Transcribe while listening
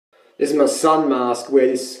This is my sun mask where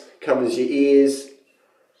this covers your ears.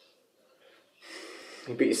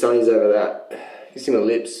 You put your sunnies over that. You can see my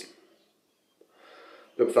lips.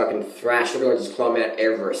 Look fucking thrashed. Look like I just climbed Mount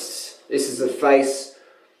Everest. This is the face.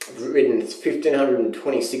 I've ridden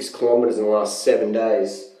 1,526 kilometres in the last 7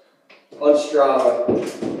 days. On Strava. A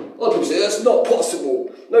lot of people say, that's not possible.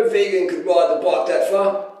 No vegan could ride the bike that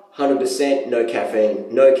far. 100% no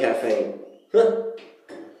caffeine. No caffeine. Huh?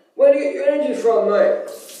 Where do you get your energy from, mate?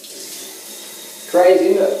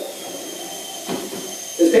 Crazy, isn't it?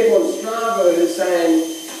 There's people on Strava who are saying,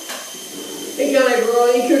 he can't even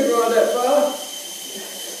ride, he couldn't ride that far.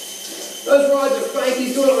 Those rides are fake,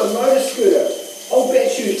 he's doing it on a motor scooter. I'll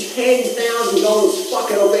bet you $10,000,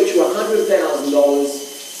 fuck it, I'll bet you $100,000.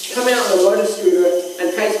 Come out on a motor scooter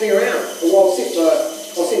and takes me around. And I'll sit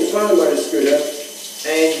in front of the motor scooter,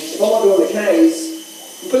 and if I'm not doing the Ks,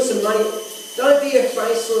 put some money. Don't be a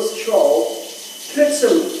faceless troll. Put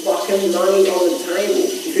some fucking money on the table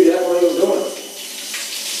if you don't want to do it.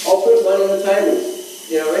 I'll put money on the table.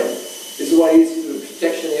 You know what I mean? This is what I use for the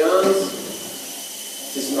protection of the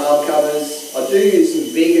arms. Just some arm covers. I do use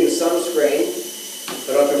some vegan sunscreen,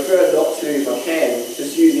 but I prefer not to if I can.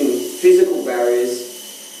 Just using physical barriers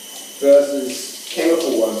versus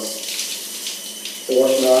chemical ones. To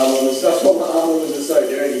wash my arm warmers. That's why my arm warmers are so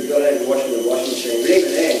dirty. You've got to even wash them in the washing machine. But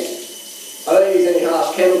even then, I don't use any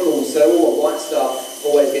harsh chemicals, so all the white stuff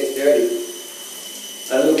always gets dirty.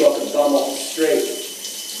 And I look like a bum off the street.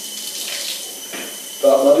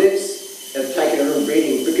 But my lips have taken a real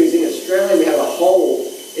beating because in Australia we have a hole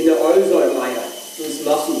in the ozone layer in this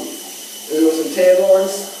muscle. We've got some tan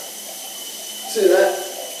lines. See that?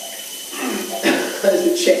 There's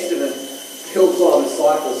the chest of a hill climber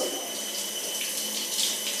cyclist.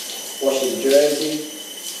 Washing the jersey.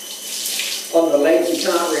 On the legs, you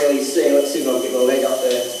can't really see. Let's see if I can get my leg up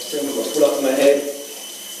there. See if I can put my foot up to my head.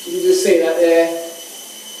 You can just see that there.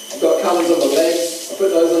 I've got colours on my legs. I put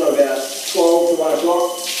those on about 12 to 1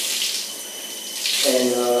 o'clock.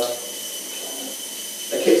 And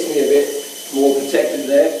that keeps me a bit more protected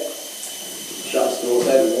there. Shuts the door,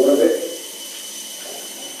 save the water a bit.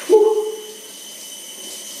 Whew.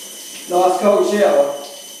 Nice cold shower.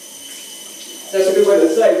 That's a good way to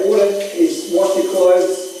say water is wash your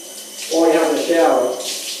clothes while you're having a shower.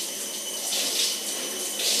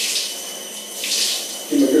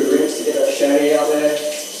 Give them a good rinse to get that shaggy out there.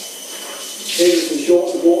 These are some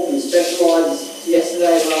shorts I bought from Specialized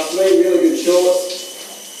yesterday and last week. Really good shorts.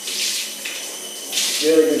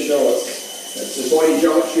 Really good shorts. That's the Body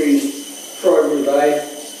Geometry Pro Roubaix.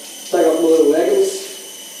 Take off my little leggings.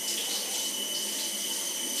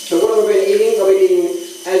 So what have I been eating? I've been eating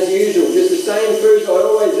as usual, just the same foods I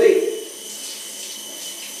always eat.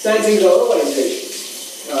 Same things I always eat,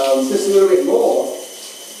 just a little bit more,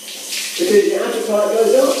 because your appetite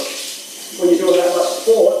goes up when you're doing that much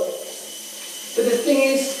sport. But the thing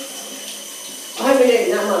is, I haven't been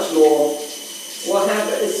eating that much more. What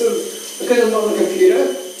happened, it's sort of, because I'm not on the computer,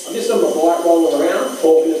 I'm just on my bike rolling around,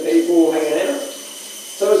 talking to people, hanging out.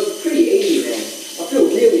 So it's pretty easy, man. I feel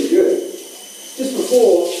really good. Just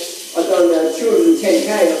before, I'd done 210k,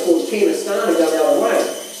 and I saw the team of Astana go the other way.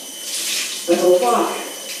 And I thought, fuck.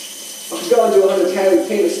 I could go and do 100k with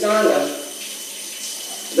Team Astana.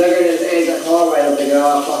 They're going down the Anzac Highway and I'm thinking,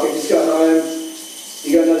 oh fuck it, just go home.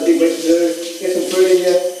 You got another big week to do, get some food in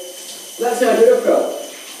you. That's how good I felt.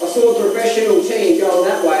 I saw a professional team going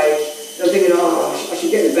that way and I'm thinking, oh, I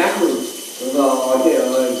should get in the back room. Oh, I'll get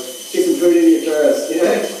home. Get some food in you first, you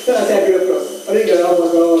know? That's how good I felt. I didn't go, oh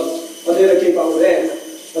my god, I need to keep up with them.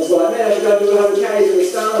 I was like, man, I should go do 100k's in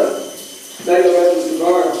Astana. Maybe I'll open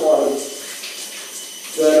tomorrow and fight them.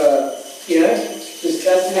 But, you know, just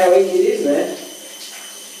that's how easy it is, man.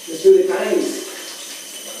 Just do the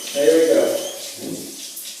K's. There we go.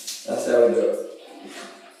 That's how we do it.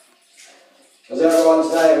 I was out riding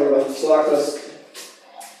today with a cyclist.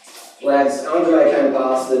 Lads, Andre came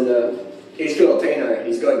past and he's Filipino.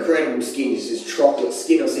 He's got incredible skin, just this chocolate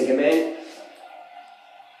skin. I was thinking, man,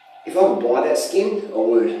 if I could buy that skin, I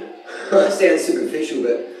would. It sounds superficial,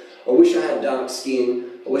 but I wish I had dark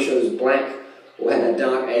skin. I wish I was black. Or had that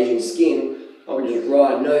dark Asian skin, I would just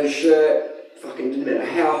ride, no shirt, fucking didn't matter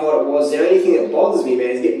how hot it was. The only thing that bothers me, man,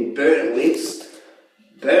 is getting burnt lips.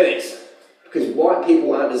 Burnt. Because white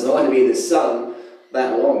people aren't designed to be in the sun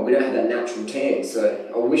that long. We don't have that natural tan,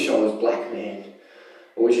 so I wish I was black, man.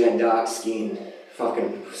 I wish I had dark skin.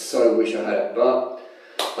 Fucking so wish I had it, but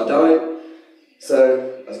I don't.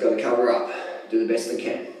 So I just got to cover up, do the best I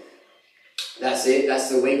can. That's it, that's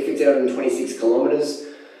the week, 1,526 kilometres.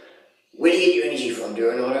 Where do you get your energy from,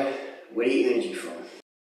 Duranado? Where do you get your energy from?